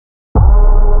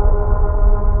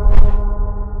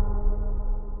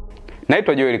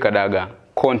Naitwa Joel Kadaga,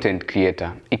 content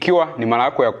creator. Ikiwa ni mara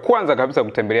yako ya kwanza kabisa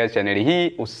kutembelea channel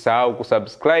hii, usisahau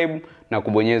kusubscribe na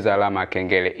kubonyeza alama ya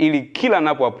kengele ili kila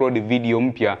ninapo upload video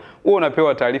mpya uwe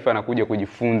unapewa taarifa na kuja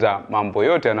kujifunza mambo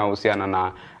yote yanayohusiana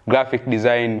na graphic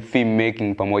design, film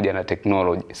making pamoja na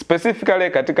technology. Specifically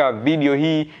katika video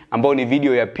hii ambayo ni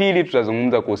video ya pili,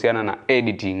 tutazungumza kuhusiana na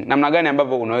editing. Namna gani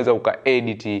ambavyo unaweza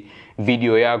ukaedit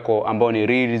video yako ambayo ni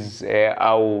reels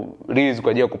au reels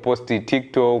kwa ajili ya kuposti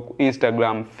TikTok,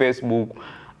 Instagram, Facebook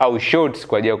au shorts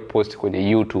kwa ajili ya kuposti kwenye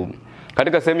YouTube.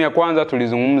 Katika sehemu ya kwanza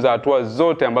tulizungumza hatua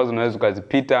zote ambazo unaweza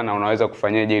kuzipita na unaweza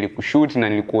kufanyaje ili kushoot, na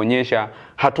nilikuonyesha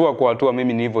hatua kwa hatua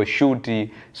mimi nilivyoshoot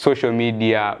social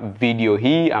media video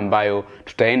hii ambayo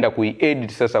tutaenda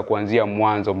kuiedit sasa kuanzia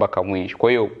mwanzo mpaka mwisho. Kwa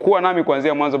hiyo kuwa nami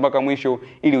kuanzia mwanzo mpaka mwisho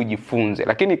ili ujifunze.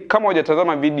 Lakini kama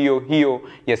hujatazama video hiyo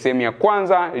ya sehemu ya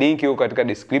kwanza, link iko katika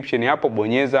description hapo,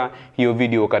 bonyeza hiyo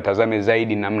video ukatazame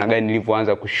zaidi namna gani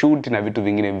nilivyoanza kushoot na vitu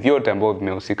vingine vyote ambavyo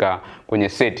vimehusika kwenye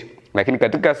set. Lakini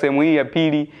katika sehemu hii ya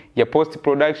pili ya post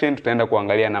production tutaenda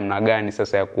kuangalia namna gani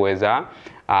sasa ya kuweza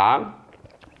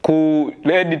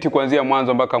kuedit kuanzia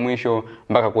mwanzo mpaka mwisho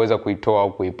mpaka kuweza kuitoa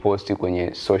au kuiposti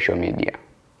kwenye social media.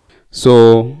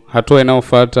 So hatua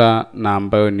inayofuata na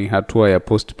ambayo ni hatua ya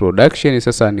post production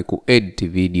sasa ni kuedit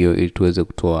video ili tuweze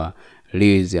kutoa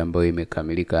reels ambayo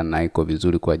imekamilika na iko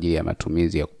vizuri kwa ajili ya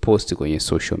matumizi ya kuposti kwenye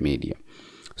social media.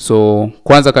 So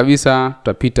kwanza kabisa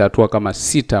tutapita hatua kama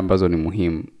 6 ambazo ni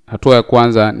muhimu. Hatua ya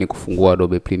kwanza ni kufungua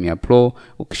Adobe Premiere Pro.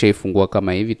 Ukishaifungua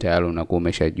kama hivi tayari unakuwa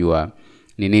umeshajua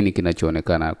ni nini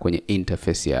kinachoonekana kwenye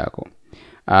interface yako.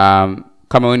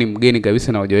 Kama wewe ni mgeni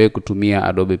kabisa na hujawahi kutumia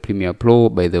Adobe Premiere Pro,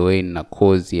 by the way na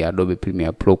course ya Adobe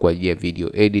Premiere Pro kwa ajili ya video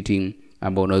editing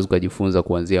ambayo unaweza kujifunza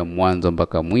kuanzia mwanzo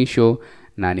mpaka mwisho,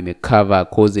 na nimecover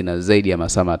course na zaidi ya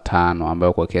masaa 5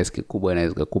 ambayo kwa kiasi kikubwa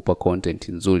inaweza kukupa content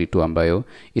nzuri tu ambayo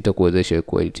itakuwezesha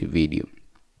kuedit video.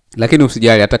 Lakini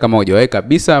usijali, hata kama hujawahi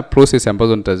kabisa, process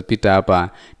ambazo nitazipita hapa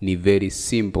ni very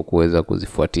simple kuweza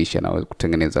kuzifuatisha na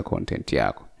kutengeneza content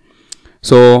yako.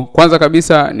 So kwanza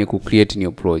kabisa ni kucreate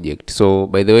new project. So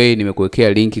by the way nimekuwekea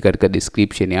linki katika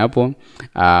description hapo.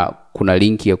 Kuna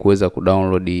linki ya kuweza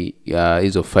kudownload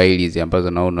hizo files ambazo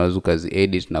unaweza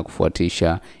kuziedit na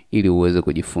kufuatisha ili uweze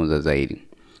kujifunza zaidi.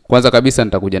 Kwanza kabisa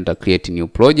nita create new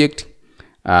project.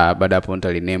 Baada hapo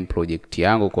rename project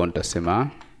yangu kwa nitasema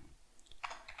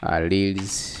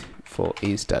reels for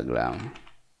Instagram.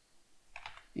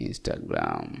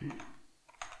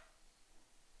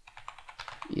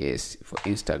 Yes, for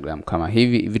Instagram kama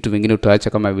hivi. Vitu vingine utaacha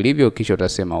kama vilivyo, kisha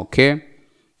utasema okay.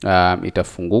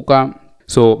 Itafunguka.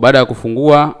 So baada ya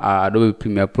kufungua Adobe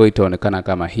Premiere Pro itaonekana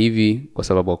kama hivi kwa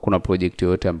sababu hakuna project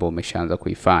yoyote ambayo umeshaanza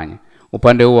kuifanya.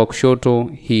 Upande huu wa kushoto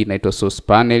hii inaitwa source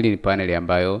panel, ni panel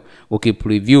ambayo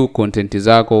ukipreview content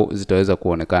zako zitaweza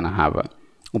kuonekana hapa.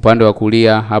 Upande wa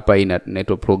kulia hapa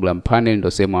inaitwa program panel,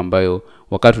 ndio sehemu ambayo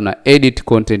wakati una edit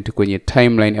content kwenye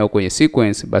timeline au kwenye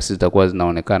sequence basi zitakuwa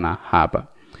zinaonekana hapa.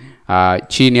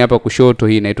 Chini hapa kushoto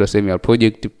hii inaitwa sehemu ya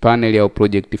project panel au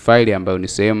project file ambayo ni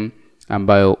sehemu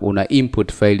ambayo una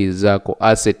input files zako,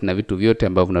 asset na vitu vyote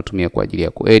ambavyo unatumia kwa ajili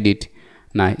ya kuedit.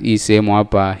 Na hii sehemu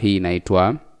hapa hii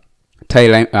inaitwa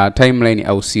timeline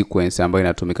au sequence ambayo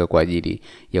inatumika kwa ajili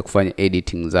ya kufanya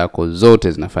editing zako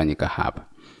zote zinafanyika hapa.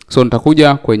 So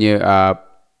nitakuja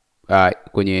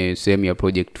kwenye sehemu ya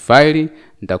project file,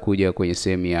 nitakuja kwenye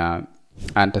sehemu ya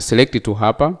select tu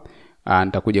hapa,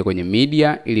 nitakuja kwenye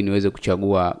media ili niweze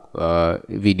kuchagua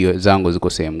video zangu ziko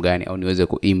sehemu gani au niweze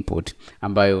kuimport,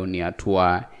 ambayo ni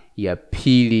hatua ya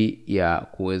pili ya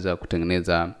kuweza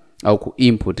kutengeneza au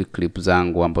kuimport clip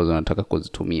zangu ambazo nataka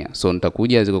kuzitumia. So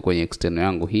nitakuja ziko kwenye external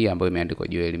yangu hii ambayo imeandikwa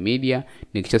Joel Media.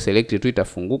 Nikisha select tu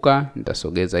itafunguka,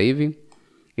 nitasogeza hivi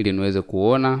ili niweze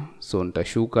kuona. So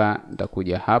nitashuka,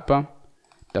 nitakuja hapa,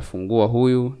 nitafungua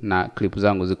huyu na clip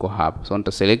zangu ziko hapa. So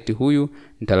nitaselect huyu,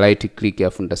 nita right click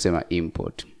afu nitasema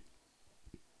import.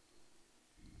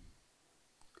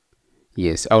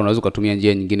 Yes, au unaweza kutumia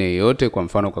njia nyingine yoyote, kwa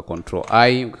mfano kwa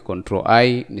control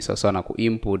I ni sawa na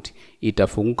kuimport,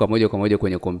 itafunguka moja kwa moja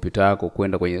kwenye kompyuta yako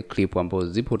kwenda kwenye clip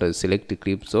ambazo zipo, utaselect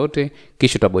clip zote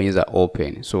kisha utabonyeza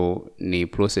open. So ni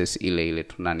process ile ile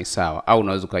tunani sawa. Au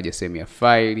unaweza kuja sehemu ya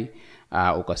file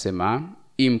ukasema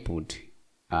input.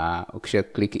 Ukisha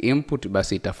click input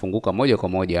basi itafunguka moja kwa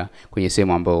moja kwenye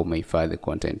sehemu ambayo umehifadhi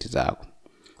content zako.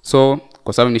 So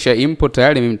kwa sababu nisha import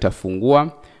tayari, mimi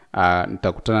nitafungua,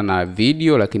 nitakutana na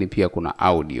video lakini pia kuna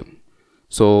audio.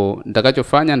 So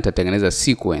nitakachofanya nitatengeneza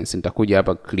sequence. Nitakuja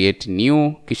hapa create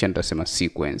new kisha nitasema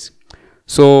sequence.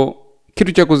 So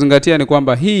kitu cha kuzingatia ni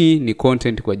kwamba hii ni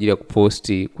content kwa ajili ya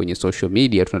kuposti kwenye social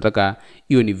media. Tunataka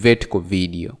hiyo ni vertical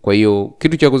video. Kwa hiyo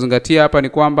kitu cha kuzingatia hapa ni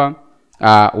kwamba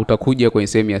utakuja kwenye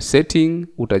sehemu ya setting,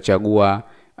 utachagua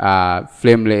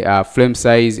frame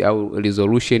size au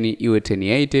resolution iwe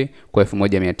 1080 kwa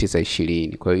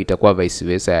 1920. Kwa hiyo itakuwa vice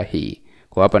versa ya hii.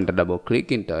 Kwa hapa nita double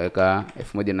click, nitaweka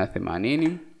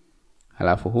 1080,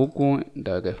 halafu huku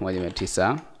nitaweka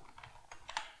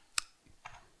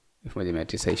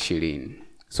 1920.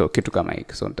 So kitu kama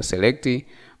hiki. So nita select.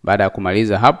 Baada ya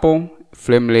kumaliza hapo,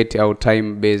 frame rate au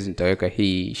time base nitaweka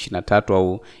hii 23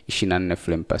 au 24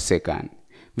 frame per second.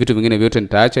 Vitu vingine vyote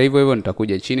nitaacha hivyo hivyo.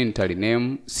 Nitakuja chini, nita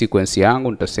rename sequence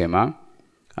yangu, nitasema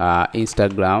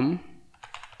Instagram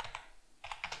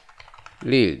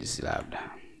Reels labda.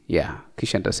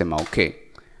 Kisha nitasema okay.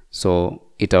 So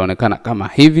itaonekana kama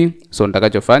hivi. So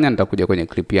nitakachofanya, nitakuja kwenye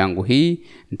clip yangu hii,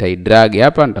 nitaidrag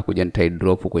hapa, nitakuja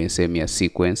nitaidrop kwenye sehemu ya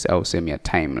sequence au sehemu ya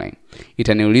timeline.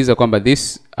 Itaniuliza kwamba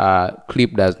this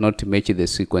clip does not match the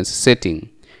sequence setting.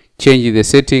 Change the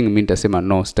setting. Mimi nitasema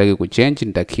no, sitaki kuchange,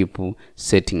 nitakeep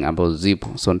setting ambazo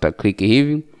zipo. So nita click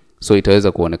hivi, so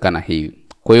itaweza kuonekana hivi.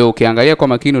 Kwa hiyo ukiangalia kwa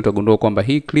makini utagundua kwamba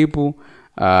hii clip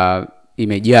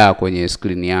imejaa kwenye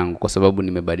screen yangu kwa sababu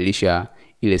nimebadilisha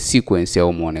ile sequence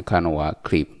au muonekano wa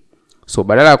clip. So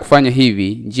badala ya kufanya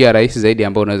hivi, njia rahisi zaidi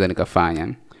ambayo unaweza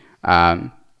nikafanya,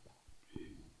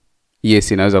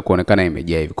 inaweza kuonekana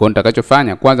imejaa hivi. Kwa hiyo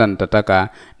nitakachofanya, kwanza nitataka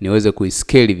niweze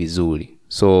kuiscale vizuri.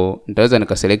 So nitaweza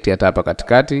nikaselect hata hapa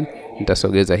katikati,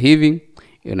 nitasogeza hivi,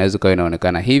 inaweza kawa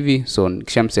inaonekana hivi. So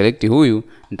nikishamselect huyu,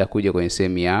 nitakuja kwenye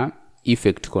sehemu ya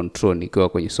effect control nikiwa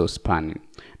kwenye source panel.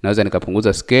 Naweza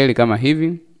nikapunguza scale kama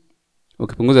hivi.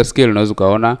 Ukipunguza scale unaweza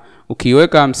kaona,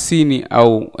 ukiweka 50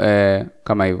 au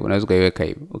kama hivi, unaweza kaiweka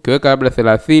hivi. Ukiweka labda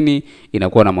 30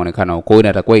 inakuwa na muonekano huko,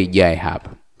 inatakuwa ijae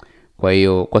hapa. Kwa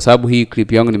hiyo kwa sababu hii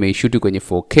clip yangu nimeishoot kwenye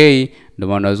 4K, ndio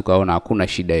maana unaweza kaona hakuna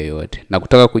shida yoyote. Na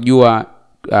kutaka kujua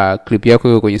clip yako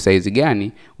iko kwenye size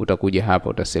gani, utakuja hapa,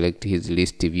 utaselect hizi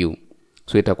list view.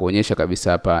 So itakuonyesha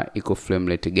kabisa hapa iko frame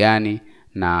rate gani,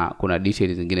 na kuna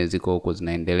details zingine ziko huko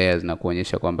zinaendelea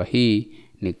zinakuonyesha kwamba hii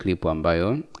ni clip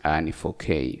ambayo ni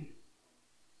 4K.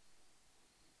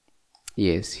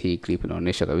 Hii clip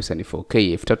inaonyesha kabisa ni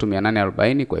 4K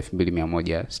 3840 kwa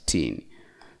 2160.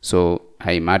 So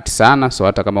haimati sana. So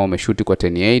hata kama umeshoot kwa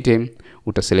 1080,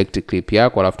 utaselect clip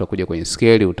yako, alafu utakuja kwenye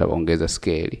scale, utaongeza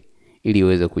scale ili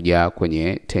iweze kujaa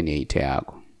kwenye 1080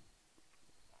 yako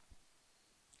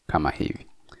kama hivi.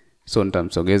 So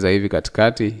nitamsogeza hivi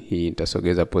katikati, hii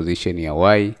nitasogeza position ya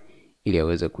Y ili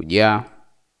aweze kujaa,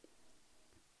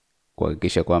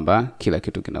 kuhakikisha kwamba kila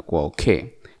kitu kinakuwa okay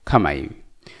kama hivi.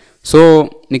 So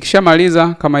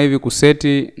nikishamaliza kama hivi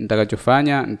kuseti,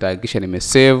 nitakachofanya nitahakikisha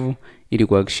nimesave ili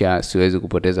kuhakikisha siwezi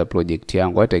kupoteza project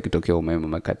yangu hata ikitokea umeme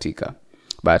umekatika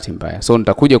bahati mbaya. So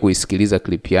nitakuja kuisikiliza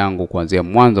clip yangu kuanzia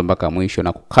mwanzo mpaka mwisho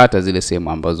na kukata zile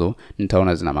sehemu ambazo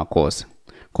nitaona zina makosa.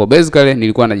 Kwa basically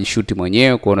nilikuwa najishoot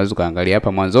mwenyewe, kwa unaweza kaangalia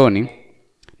hapa mwanzoni.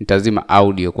 Nitazima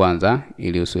audio kwanza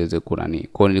ili usiweze kunani.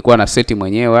 Kwa nilikuwa na seti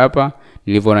mwenyewe hapa,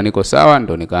 nilivyoona niko sawa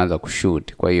ndo nikaanza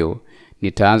kushoot. Kwa hiyo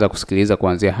nitaanza kusikiliza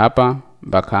kuanzia hapa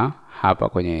mpaka hapa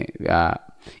kwenye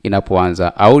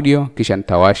inapoanza audio, kisha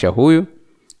nitawasha huyu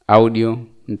audio,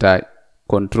 nita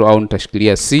control au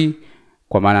nitashikilia C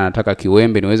kwa maana nataka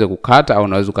kiwembe niweze kukata, au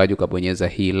naweza kaja kubonyeza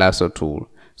hii lasso tool.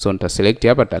 So nita select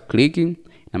hapa, nita click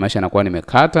na maana nakuwa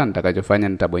nimekata. Nitakachofanya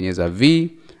nitabonyeza V,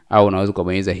 au naweza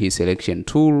kubonyeza hii selection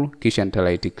tool, kisha nita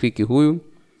right click huyu,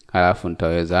 alafu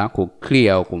nitaweza ku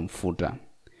clear au kumfuta.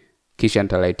 Kisha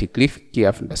nita right click,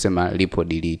 alafu nitasema lipo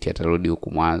delete, atarudi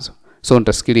huku mwanzo. So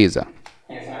nitasikiliza.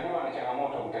 Najua ni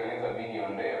changamoto kutengeneza video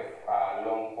ndefu,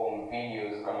 long form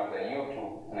videos kama za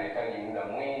YouTube zinahitaji muda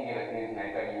mwingi, lakini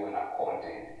zinahitaji uwe na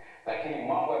content. Lakini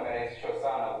mambo yamerahisishwa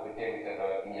sana kupitia mitandao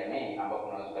ya kijamii ambapo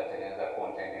unaweza kutengeneza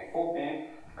content fupi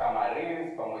kama reels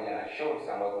pamoja na shorts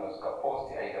ambazo unaweza post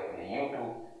aidha kwenye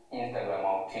YouTube, Instagram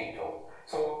au TikTok.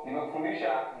 So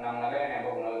nimekufundisha namna gani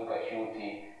ambapo unaweza kushoot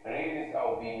reels au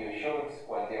video shorts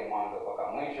kuanzia mwanzo mpaka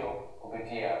mwisho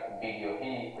kupitia video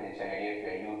hii kwenye channel yetu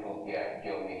ya YouTube ya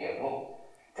Media Group.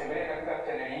 Tembelea katika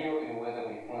channel hiyo ili uweze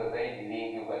kujifunza zaidi,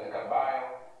 link katika bio.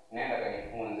 Nenda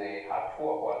kajifunze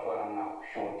hatua kwa hatua namna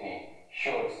kushoot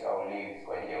shorts au reels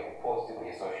kwa ajili ya kupost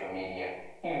kwenye social media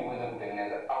ili uweze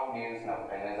kutengeneza audience na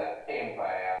kutengeneza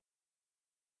empire.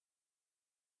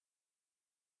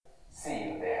 See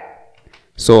you there.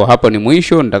 So hapo ni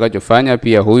mwisho. Nitakachofanya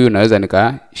pia huyu naweza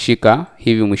nikashika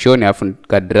hivi mwishoni afu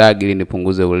nikadrag ili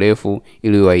nipunguze urefu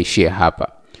ili waishie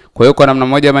hapa. Kwa hiyo kwa namna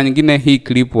moja ama nyingine hii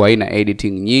clip haina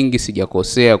editing nyingi,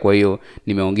 sijakosea, kwa hiyo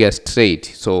nimeongea straight.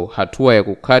 So hatua ya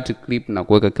kucut clip na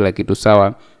kuweka kila kitu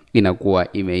sawa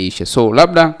inakuwa imeisha. So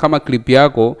labda kama clip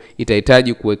yako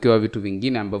itahitaji kuwekewa vitu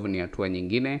vingine ambavyo ni hatua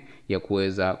nyingine ya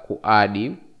kuweza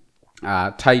kuadi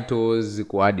titles,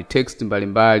 kuadd text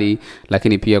mbalimbali,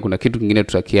 lakini pia kuna kitu kingine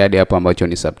tutakiadd hapo ambacho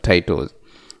ni subtitles.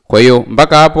 Kwa hiyo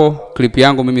mpaka hapo clip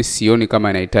yangu mimi sioni kama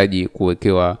inahitaji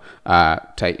kuwekewa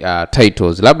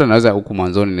titles. Labda naweza huku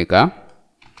mwanzoni nika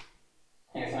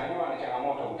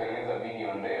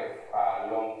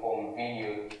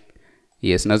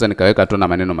Yes, naweza nikaweka tu na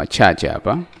maneno machache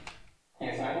hapa.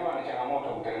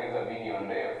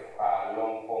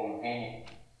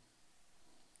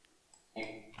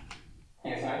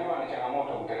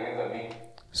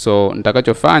 So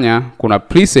nitakachofanya, kuna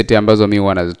preset ambazo mimi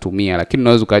huwa nazitumia, lakini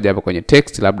unaweza ukaja hapa kwenye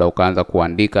text labda ukaanza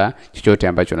kuandika chochote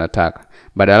ambacho unataka.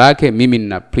 Badala yake mimi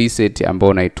nina preset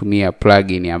ambayo naitumia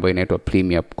plugin ambayo inaitwa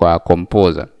Premire kwa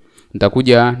Composer.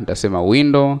 Nitakuja nitasema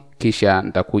window, kisha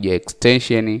nitakuja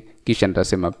extension, kisha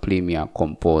nitasema Premiere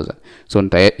Composer. So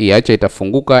nitaiacha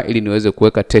itafunguka ili niweze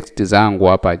kuweka text zangu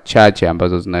hapa chache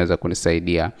ambazo zinaweza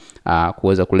kunisaidia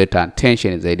kuweza kuleta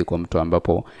attention zaidi kwa mtu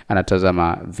ambapo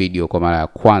anatazama video kwa mara ya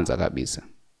kwanza kabisa.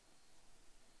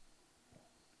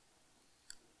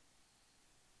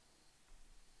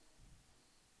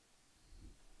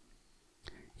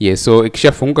 Yes, so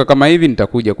ikishafunguka kama hivi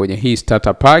nitakuja kwenye hii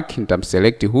starter pack,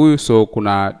 nitamselect huyu. So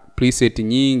kuna preset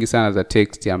nyingi sana za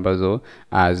text ambazo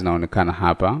zinaonekana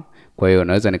hapa. Kwa hiyo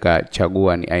naweza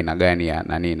nikachagua ni aina gani ya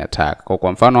nani nataka.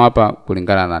 Kwa mfano hapa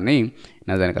kulingana na nini,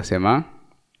 naweza nikasema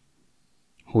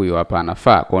huyu hapa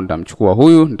anafaa. Kwa hiyo nitamchukua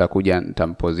huyu, nitakuja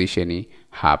nitamposition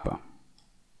hapa.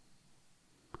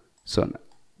 So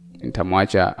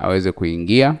nitamwacha aweze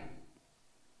kuingia.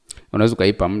 Unaweza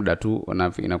kuipa muda tu,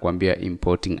 inakwambia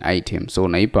importing item. So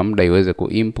unaipa muda iweze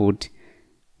kuinput.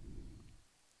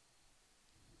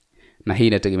 Na hii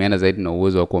inategemeana zaidi na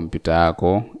uwezo wa kompyuta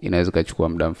yako. Inaweza kuchukua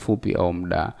muda mfupi au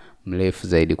muda mrefu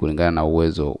zaidi kulingana na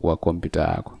uwezo wa kompyuta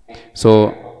yako.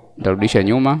 So nitarudisha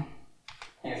nyuma.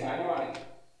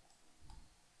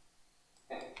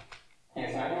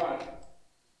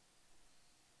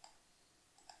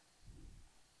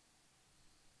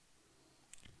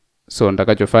 So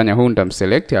nitakachofanya huu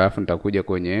nitamselect, alafu nitakuja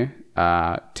kwenye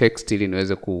text ili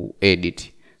niweze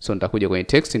kuedit. So nitakuja kwenye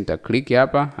text, nitaclick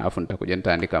hapa, alafu nitakuja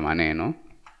nitaandika maneno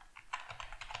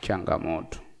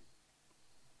changamoto.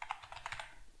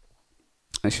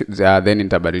 Then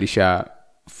nitabadilisha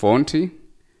fonti.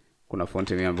 Kuna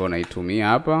fonti mimi ambayo naitumia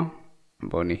hapa,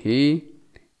 ambayo ni hii.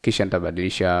 Kisha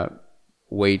nitabadilisha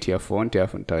weight ya fonti,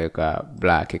 alafu nitaweka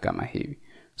black kama hivi.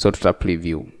 So tuta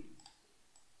preview.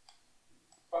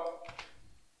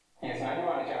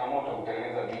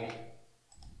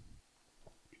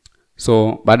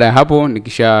 So baada ya hapo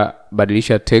nikisha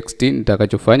badilisha text,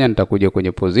 nitakachofanya nitakuja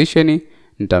kwenye position,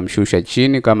 nitamshusha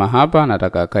chini kama hapa,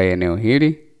 nataka akae eneo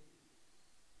hili.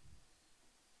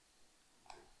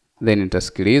 Then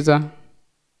nitasikiliza.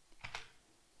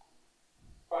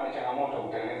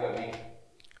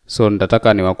 So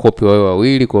nitataka ni wakopi wawe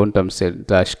wawili, kwa hiyo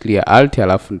nitashikilia alt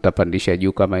alafu nitapandisha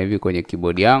juu kama hivi kwenye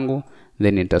keyboard yangu,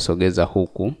 then nitasogeza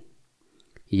huku.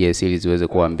 Yes, ili ziweze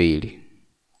kuwa mbili.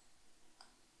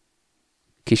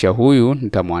 Kisha huyu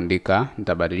nitamwandika,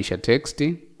 nitabadilisha text,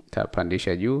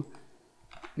 nitapandisha juu,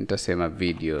 nitasema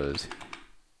videos.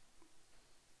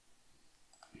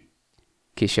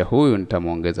 Kisha huyu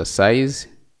nitamuongeza size,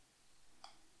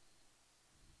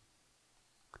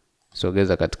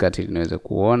 sogeza katikati ili niweze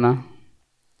kuona.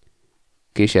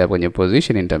 Kisha kwenye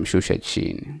position nitamshusha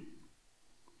chini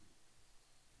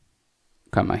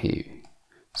kama hivi.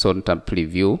 So nita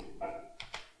preview.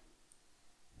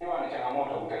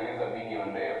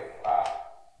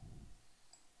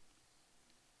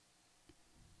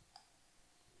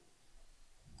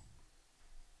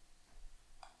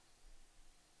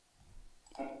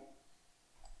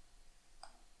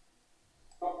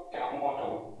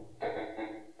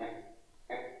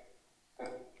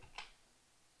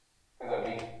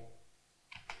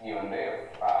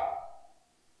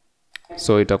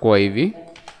 So itakuwa hivi.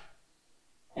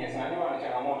 Yes, najua ni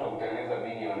changamoto kutengeneza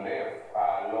video ndefu,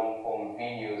 long form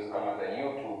videos kama za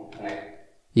YouTube.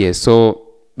 Yes, so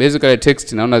basically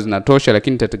text naona zinatosha,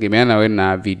 lakini itategemeana wewe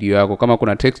na video yako. Kama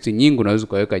kuna text nyingi unaweza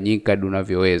kuweka nyingi kadri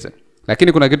unavyoweza.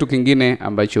 Lakini kuna kitu kingine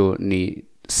ambacho ni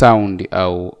sound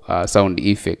au sound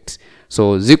effects.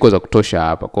 So ziko za kutosha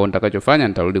hapa. Kwa hiyo nitakachofanya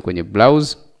nitarudi kwenye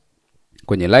browse,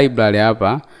 kwenye library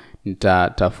hapa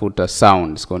nitatafuta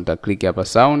sounds. Kwa hiyo nitaclick hapa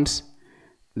sounds,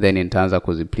 then nitaanza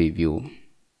kuzi preview.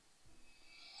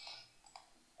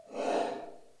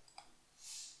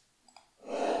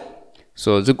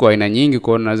 So ziko aina nyingi, kwa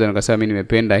hiyo naweza nikasema mimi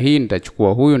nimependa hii,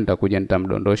 nitachukua huyu, nitakuja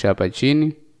nitamdondosha hapa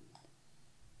chini.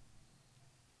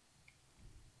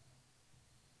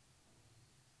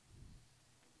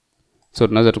 So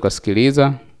tunaweza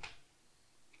tukasikiliza.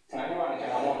 Najua ni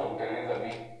changamoto kutengeneza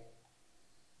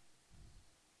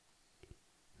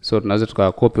So tunaweza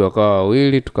tukawakopi wakawa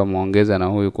wawili, tukamuongeza na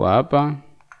huyu kwa hapa.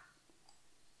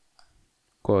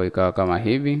 Kwa ikawa kama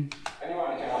hivi.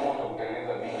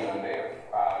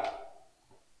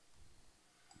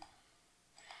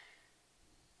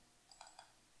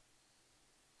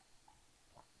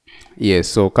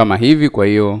 Yes, so kama hivi. Kwa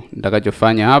hiyo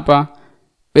nitakachofanya hapa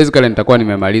basically nitakuwa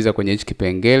nimemaliza kwenye hichi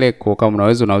kipengele. Kwa kama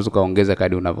unaweza kaongeza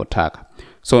kadri unavyotaka.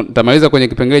 So nitamaliza kwenye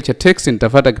kipengele cha text,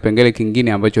 nitafuata kipengele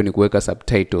kingine ambacho ni kuweka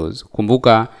subtitles.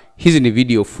 Kumbuka hizi ni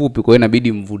video fupi, kwa hiyo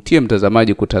inabidi mvutie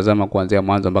mtazamaji kutazama kuanzia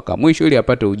mwanzo mpaka mwisho ili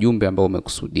apate ujumbe ambao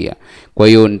umekusudia. Kwa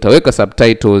hiyo nitaweka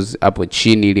subtitles hapo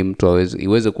chini ili mtu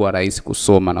iweze kuwa rahisi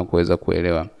kusoma na kuweza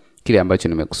kuelewa kile ambacho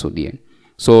nimekusudia.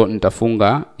 So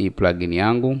nitafunga hii plugin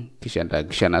yangu,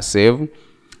 kisha na save.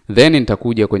 Then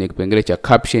nitakuja kwenye kipengele cha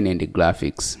Caption and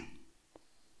Graphics.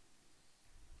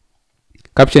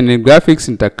 Caption and Graphics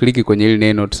nitaklik kwenye ile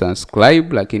neno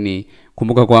transcribe, lakini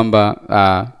kumbuka kwamba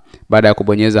baada ya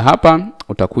kubonyeza hapa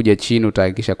utakuja chini,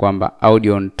 utahakikisha kwamba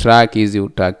audio on track hizi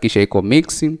utahakikisha iko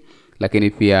mix, lakini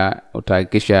pia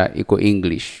utahakikisha iko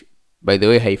English. By the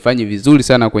way, haifanyi vizuri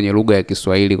sana kwenye lugha ya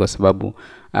Kiswahili kwa sababu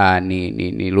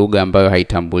ni lugha ambayo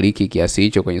haitambuliki kiasi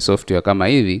hicho kwenye software kama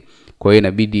hivi. Kwa hiyo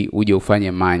inabidi uje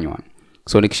ufanye manual.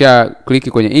 So nikisha click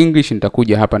kwenye English,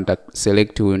 nitakuja hapa, nita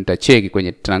select huyu, nitacheck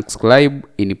kwenye transcribe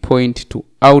in point to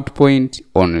out point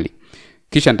only.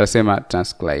 Kisha nitasema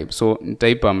transcribe. So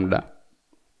nitaipa muda.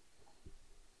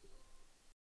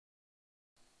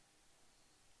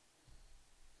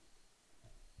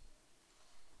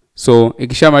 So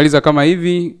ikishamaliza kama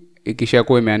hivi,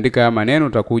 ikishakuwa imeandika haya maneno,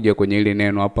 utakuja kwenye ile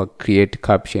neno hapa create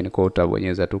caption. Kwa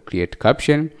utabonyeza tu create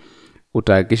caption.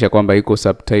 Utahakikisha kwamba iko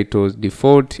subtitles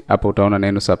default. Hapa utaona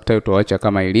neno subtitle, acha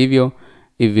kama ilivyo.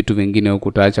 Hivi vitu vingine huku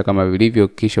utaacha kama vilivyo,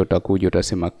 kisha utakuja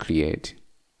utasema create.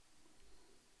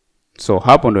 So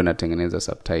hapo ndo inatengeneza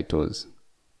subtitles.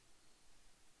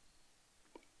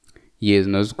 Yes,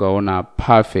 unaweza kuona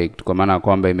perfect kwa maana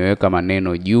kwamba imeweka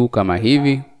maneno juu kama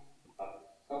hivi.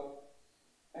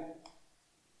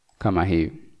 Kama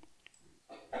hivi.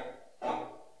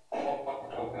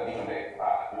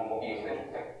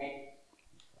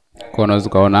 Kwa unaweza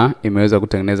kuona imeweza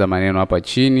kutengeneza maneno hapa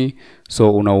chini.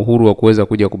 So una uhuru wa kuweza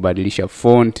kuja kubadilisha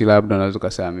font. Labda unaweza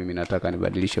kusema mimi nataka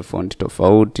nibadilishe font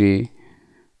tofauti.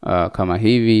 Kama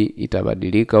hivi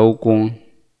itabadilika huku.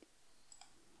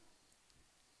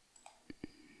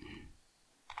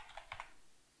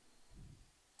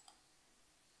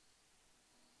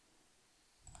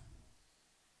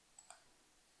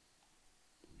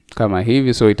 Kama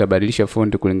hivi, so itabadilisha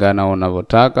font kulingana na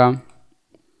unavyotaka.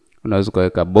 Unaweza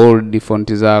kuweka bold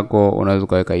font zako, unaweza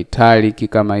kuweka italic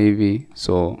kama hivi.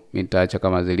 So mimi nitaacha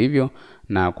kama zilivyo,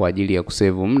 na kwa ajili ya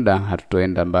kusave muda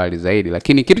hatutoenda mbali zaidi.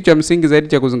 Lakini kitu cha msingi zaidi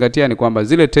cha kuzingatia ni kwamba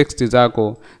zile text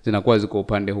zako zinakuwa ziko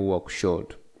upande huu wa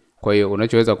kushoto. Kwa hiyo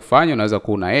unachoweza kufanya, unaweza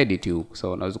kuuna edit huko.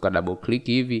 So unaweza ka double click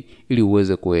hivi ili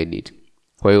uweze kuedit.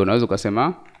 Kwa hiyo unaweza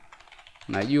kusema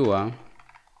najua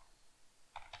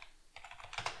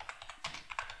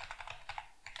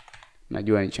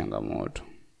ni changamoto.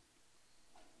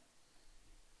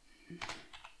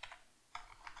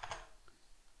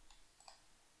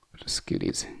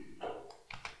 Tusikilize.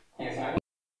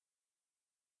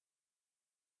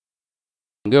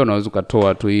 Ngeo unaweza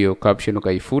ukatoa tu hiyo caption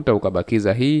ukaifuta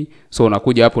ukabakiza hii. So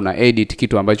unakuja hapo na edit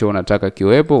kitu ambacho unataka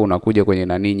kiwepo, unakuja kwenye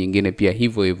nani nyingine pia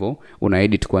hivyo una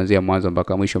edit kuanzia mwanzo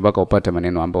mpaka mwisho mpaka upate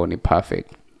maneno ambayo ni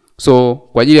perfect. So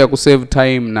kwa ajili ya kusave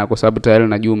time na kwa sababu tayari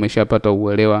najua umeshapata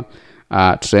uelewa,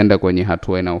 tutaenda kwenye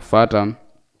hatua inayofuata.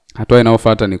 Hatua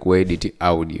inayofuata ni kuedit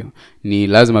audio. Ni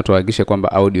lazima tuhakikishe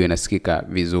kwamba audio inasikika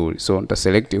vizuri. So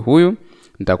nitaselect huyu,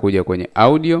 nitakuja kwenye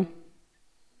audio.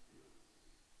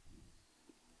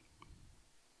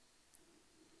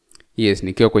 Yes,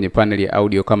 nikiwa kwenye panel ya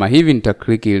audio kama hivi,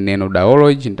 nitaklik ile neno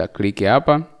download, nitaklik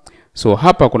hapa. So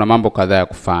hapa kuna mambo kadhaa ya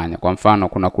kufanya. Kwa mfano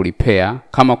kuna kurepair.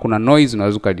 Kama kuna noise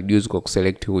unaweza reduce kwa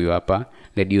kuselect huyu hapa,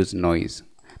 reduce noise.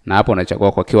 Na hapo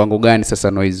unachagua kwa kiwango gani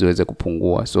sasa noise iweze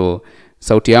kupungua. So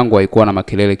sauti yangu haikuwa na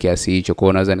makelele kiasi hicho, kwa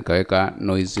hiyo naweza nikaweka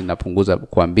noise napunguza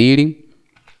kwa 2.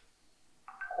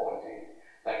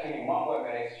 Lakini mambo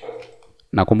yamerahisishwa.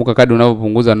 Na kumbuka kadri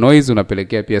unavyopunguza noise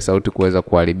unapelekea pia sauti kuweza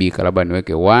kuharibika. Labda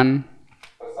niweke 1.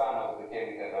 Sana kupitia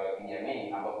mitandao ya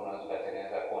kijamii ambapo unaweza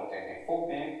kutengeneza content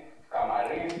fupi kama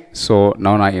reel. So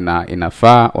naona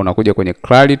inafaa. Unakuja kwenye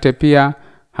clarity pia.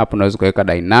 Hapo unaweza kuweka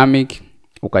dynamic,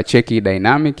 ukacheki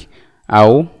dynamic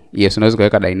au yes, unaweza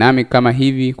kuweka dynamic kama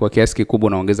hivi. Kwa kiasi kikubwa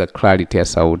unaongeza clarity ya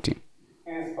sauti.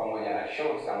 Hizi pamoja na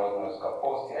shorts ambazo unaweza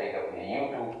kupost aidha kwenye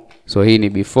YouTube. So hii ni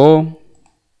before,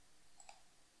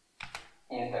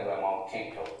 Instagram au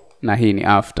TikTok, na hii ni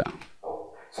after.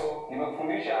 So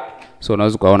nimekufundisha So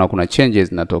unaweza kuona kuna changes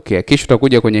zinatokea. Kisha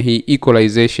utakuja kwenye hii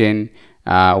equalization,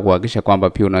 kuhakikisha kwamba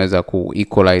pia unaweza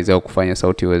ku-equalize au kufanya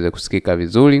sauti iweze kusikika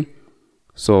vizuri.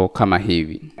 So kama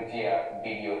hivi.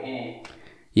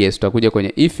 Yes, tutakuja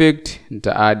kwenye effect,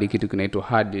 nita add kitu kinaitwa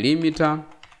hard limiter.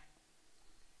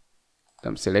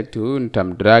 Nitamselect huyu,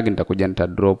 nitamdrag, nitakuja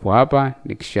nitadrop hapa,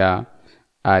 nikisha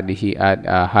add hii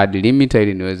hard limiter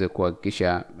ili niweze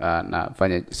kuhakikisha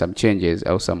nafanya some changes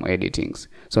au some editings.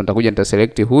 So nitakuja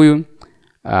nitaselect huyu,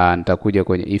 nitakuja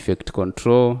kwenye effect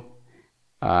control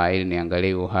ili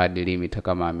niangalie hard limiter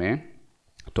kama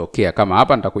ametokea. Kama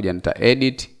hapa nitakuja nita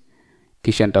edit,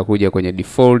 kisha nitakuja kwenye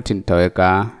default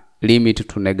nitaweka limit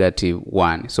to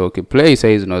 -1. So ukiplay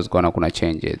size unaweza kuona kuna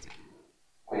changes.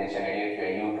 Kwenye channel yetu ya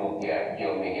YouTube ya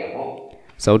Geo Media Group,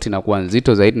 sauti inakuwa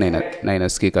nzito zaidi na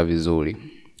inasikika vizuri.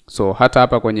 So hata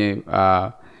hapa kwenye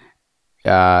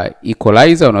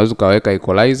equalizer unaweza kaweka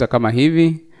equalizer kama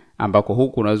hivi, ambako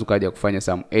huku unaweza kaja kufanya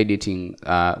some editing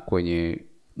kwenye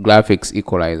graphics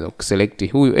equalizer.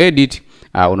 Ukiselect huyu edit,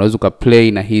 unaweza ka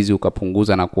play na hizi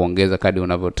ukapunguza na kuongeza kadri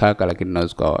unavyotaka, lakini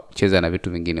unaweza kucheza na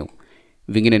vitu vingine.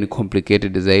 Vingine ni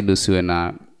complicated zaidi, usiwe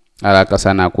na haraka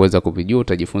sana kuweza kuvijua,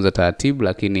 utajifunza taratibu,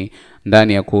 lakini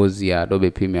ndani ya course ya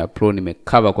Adobe Premiere Pro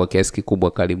nimecover kwa kiasi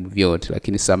kikubwa karibu vyote.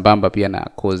 Lakini sambamba pia na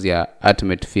course ya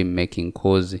Ultimate Film Making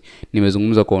course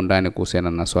nimezungumza kwa undani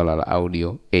kuhusiana na swala la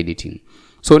audio editing.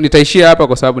 So nitaishia hapa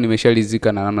kwa sababu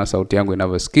nimeshalizika na namna sauti yangu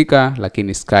inavyosikika,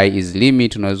 lakini sky is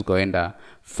limit, unaweza kuenda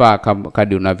far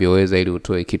kadri unavyoweza ili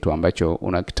utoe kitu ambacho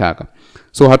unakitaka.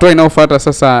 So hatua inayofuata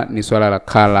sasa ni swala la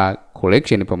color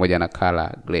correction pamoja na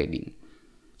color grading.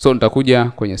 So nitakuja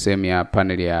kwenye sehemu ya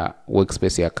panel ya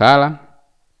workspace ya color.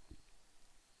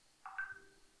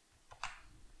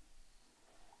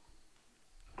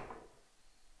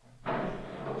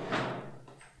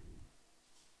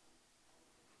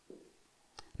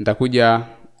 Nitakuja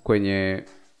kwenye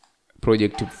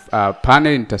project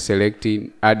panel, nitaselect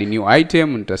add new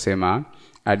item, nitasema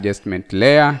adjustment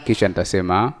layer, kisha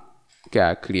nitasema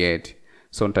create.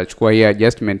 So nitachukua hii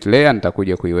adjustment layer,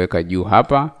 nitakuja kuiweka juu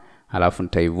hapa, halafu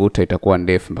nitaivuta, itakuwa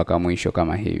ndefu mpaka mwisho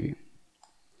kama hivi.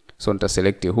 So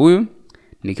nitaselect huyu,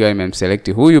 nikiwa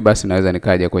nimemselect huyu basi naweza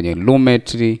nikaja kwenye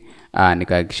lumetri,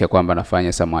 nikahakikisha kwamba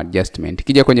nafanya some adjustment.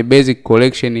 Kija kwenye basic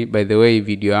collection, by the way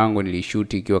video yangu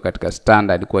nilishoot ikiwa katika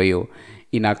standard, kwa hiyo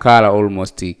ina color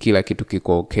almost kila kitu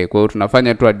kiko okay. Kwa hiyo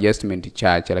tunafanya tu adjustment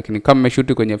chache, lakini kama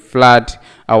umeshoot kwenye flat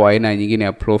au aina nyingine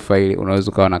ya profile,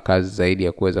 unaweza kuwa na kazi zaidi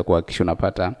ya kuweza kuhakikisha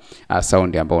unapata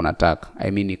sound ambayo unataka,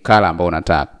 I mean color ambayo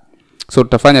unataka. So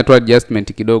tutafanya tu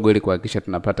adjustment kidogo ili kuhakikisha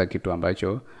tunapata kitu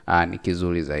ambacho ni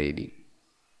kizuri zaidi.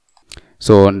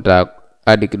 So nita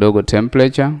add kidogo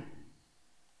temperature.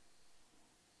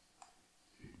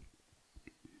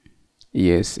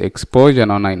 Yes, exposure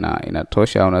naona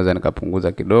inatosha, au unaweza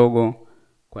nikapunguza kidogo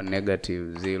kwa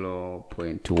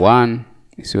 -0.1,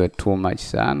 isiwe too much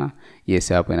sana.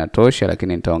 Yes, hapo inatosha,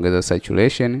 lakini nitaongeza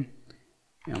saturation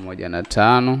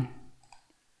 105.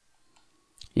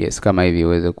 Yes, kama hivi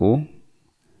iweze ku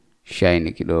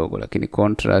shine kidogo, lakini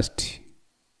contrast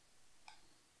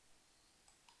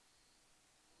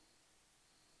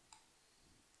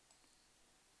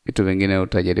vitu vingine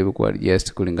utajaribu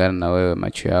kuadjust kulingana na wewe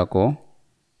macho yako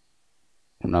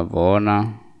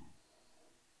unavyoona.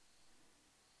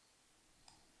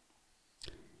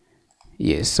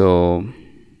 Yes, so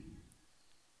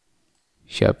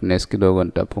sharpness kidogo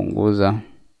nitapunguza,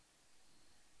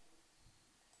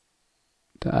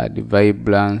 add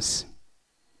vibrance.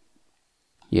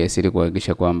 Yes, ili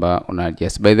kuhakikisha kwamba una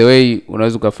adjust. By the way,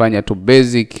 unaweza kufanya tu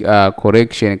basic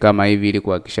correction kama hivi ili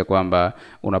kuhakikisha kwamba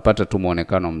unapata tu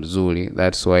muonekano mzuri.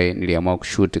 That's why niliamua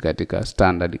kushoot katika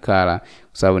standard color, kwa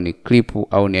sababu ni clip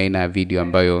au ni aina ya video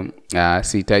ambayo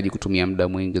sihitaji kutumia muda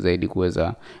mwingi zaidi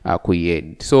kuweza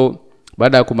kuiedit. So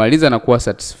baada ya kumaliza na kuwa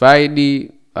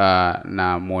satisfied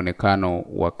na muonekano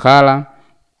wa color,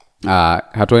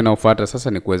 hatua inayofuata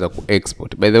sasa ni kuweza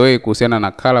kuexport. By the way, kuhusiana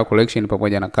na color correction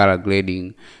pamoja na color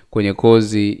grading kwenye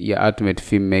kozi ya Ultimate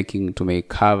Film Making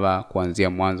tumecover kuanzia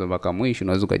mwanzo mpaka mwisho.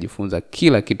 Unaweza kujifunza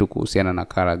kila kitu kuhusiana na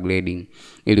color grading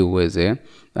ili uweze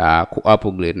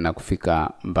ku-upgrade na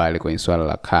kufika mbali kwenye swala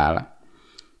la color.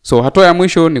 So hatua ya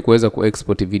mwisho ni kuweza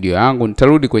kuexport video yangu.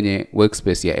 Nitarudi kwenye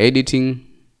workspace ya editing.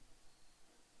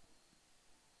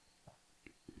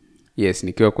 Yes,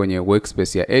 nikiwa kwenye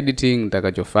workspace ya editing,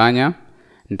 nitakachofanya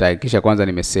nitahakikisha kwanza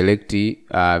nimeselect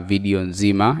video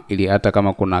nzima ili hata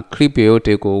kama kuna clip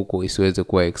yoyote iko huko isiweze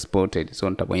kuwa exported. So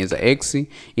nitabonyeza X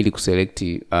ili kuselect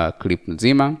clip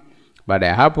nzima. Baada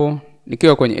ya hapo,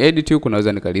 nikiwa kwenye edit huko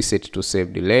naweza nika reset to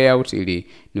save the layout ili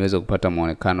niweze kupata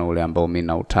muonekano ule ambao mimi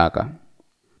nautaka.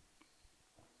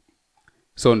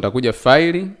 So nitakuja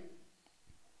file,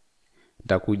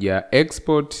 nitakuja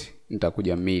export,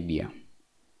 nitakuja media.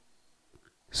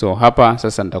 So hapa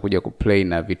sasa nitakuja kuplay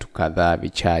na vitu kadhaa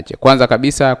vichache. Kwanza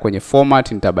kabisa kwenye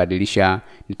format nitabadilisha,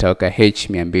 nitaweka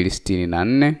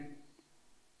H264.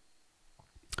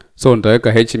 So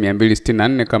nitaweka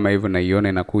H264 kama hivyo, naiona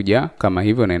inakuja kama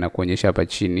hivyo na inakuonyesha hapa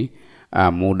chini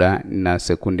muda na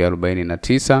sekunde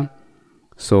 49.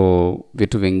 So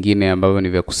vitu vingine ambavyo ni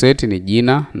vya kuseti ni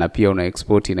jina, na pia una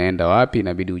export inaenda wapi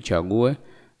inabidi uchague.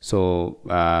 So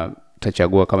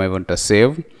utachagua kama hivyo, nita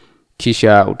save.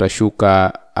 Kisha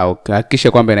utashuka au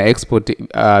hakikisha kwamba ina export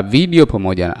video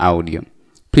pamoja na audio.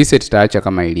 Preset taacha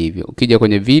kama ilivyo. Ukija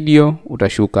kwenye video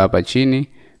utashuka hapa chini,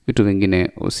 vitu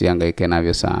vingine usihangaike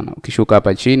navyo sana. Ukishuka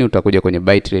hapa chini utakuja kwenye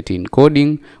bitrate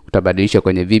encoding, utabadilisha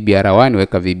kwenye VBR1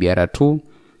 weka VBR2.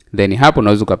 Then hapo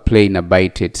unaweza play na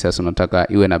bitrate. Sasa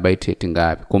unataka iwe na bitrate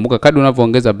ngapi? Kumbuka kadri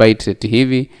unavyoongeza bitrate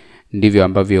hivi ndivyo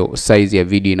ambavyo size ya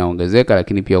video inaongezeka,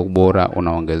 lakini pia ubora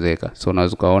unaongezeka. So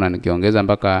unaweza kuona nikiongeza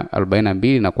mpaka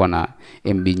 42 inakuwa na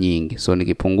MB nyingi. So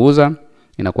nikipunguza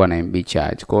inakuwa na MB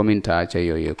chache. Kwa hiyo mimi nitaacha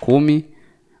hiyo 10.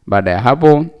 Baada ya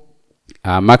hapo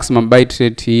maximum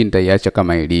bitrate hii nitaiacha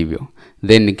kama ilivyo.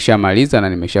 Then nikishamaliza na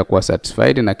nimeshakuwa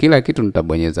satisfied na kila kitu,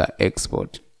 nitabonyeza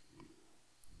export.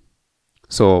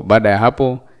 So baada ya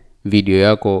hapo video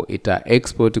yako ita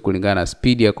export kulingana na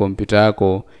speed ya kompyuta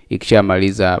yako.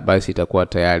 Ikishamaliza basi itakuwa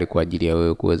tayari kwa ajili ya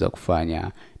wewe kuweza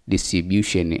kufanya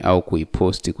distribution au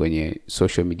kuiposti kwenye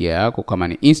social media yako, kama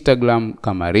ni Instagram,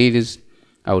 kama Reels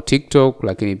au TikTok,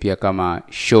 lakini pia kama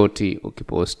short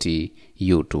ukiposti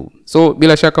YouTube. So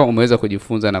bila shaka umeweza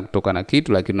kujifunza na kutoka na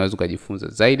kitu, lakini unaweza kujifunza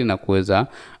zaidi na kuweza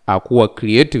kuwa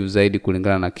creative zaidi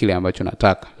kulingana na kile ambacho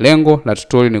nataka. Lengo la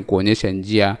tutorial ni kuonyesha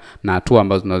njia na hatua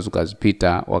ambazo unaweza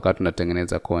kuzipita wakati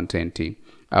unatengeneza content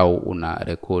au una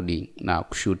recording na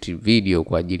kushoot video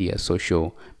kwa ajili ya social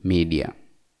media.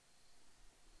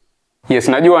 Yes,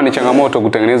 najua ni changamoto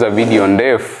kutengeneza video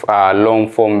ndefu, long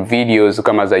form videos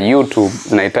kama za YouTube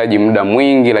zinahitaji muda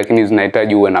mwingi, lakini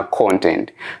zinahitaji uwe na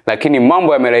content. Lakini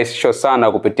mambo yamerahisishwa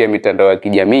sana kupitia mitandao ya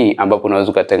kijamii, ambapo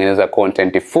unaweza kutengeneza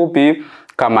content fupi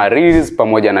kama Reels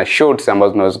pamoja na shorts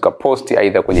ambazo unaweza kuposti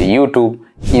aidha kwenye YouTube,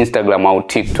 Instagram au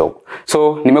TikTok.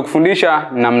 So nimekufundisha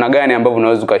namna gani ambavyo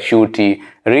unaweza kushoot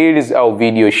Reels au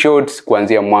video shorts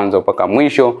kuanzia mwanzo mpaka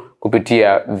mwisho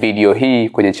kupitia video hii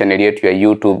kwenye channel yetu ya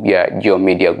YouTube ya Geo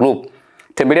Media Group.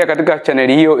 Tembelea katika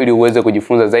channel hiyo ili uweze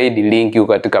kujifunza zaidi, link iko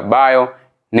katika bio.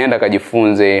 Nenda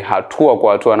kajifunze hatua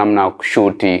kwa hatua namna ya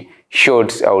kushoot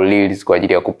shorts au reels kwa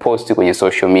ajili ya kuposti kwenye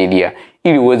social media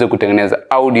ili uweze kutengeneza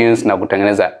audience na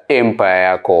kutengeneza empire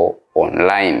yako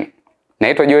online.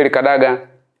 Naitwa Joel Kadaga,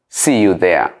 see you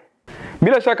there.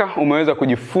 Bila shaka umeweza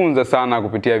kujifunza sana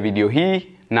kupitia video hii,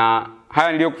 na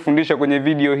haya niliyokufundisha kwenye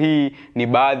video hii ni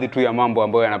baadhi tu ya mambo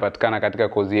ambayo yanapatikana katika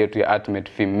kozi yetu ya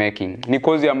Ultimate Filmmaking. Ni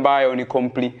kozi ambayo ni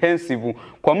comprehensive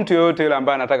kwa mtu yoyote yule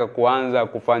ambaye anataka kuanza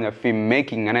kufanya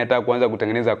filmmaking, anayetaka kuanza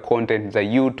kutengeneza content za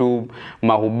YouTube,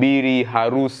 mahubiri,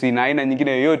 harusi na aina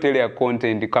nyingine yoyote ile ya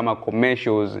content kama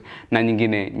commercials na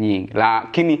nyingine nyingi.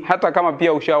 Lakini hata kama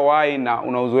pia ushawahi na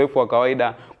una uzoefu wa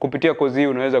kawaida, kupitia kozi hii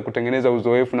unaweza kutengeneza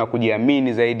uzoefu na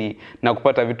kujiamini zaidi na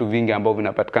kupata vitu vingi ambavyo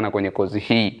vinapatikana kwenye kozi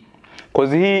hii.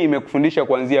 Kozi hii imekufundisha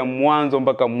kuanzia mwanzo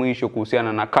mpaka mwisho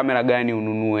kuhusiana na kamera gani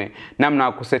ununue, namna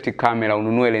ya kuseti kamera,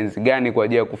 ununue lens gani kwa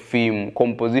ajili ya kufilm,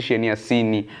 composition ya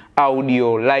scene,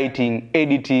 audio, lighting,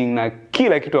 editing na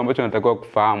kila kitu ambacho unatakiwa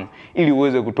kufahamu ili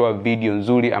uweze kutoa video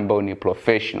nzuri ambayo ni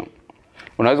professional.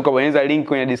 Unaweza kubonyeza link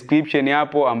kwenye description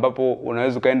hapo, ambapo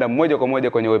unaweza kaenda moja kwa moja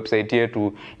kwenye website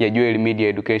yetu ya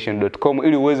joelmediaeducation.com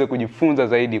ili uweze kujifunza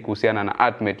zaidi kuhusiana na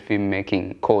Ultimate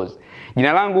Filmmaking course.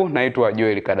 Jina langu naitwa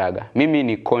Joel Kadaga. Mimi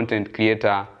ni content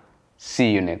creator.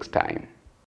 See you next time.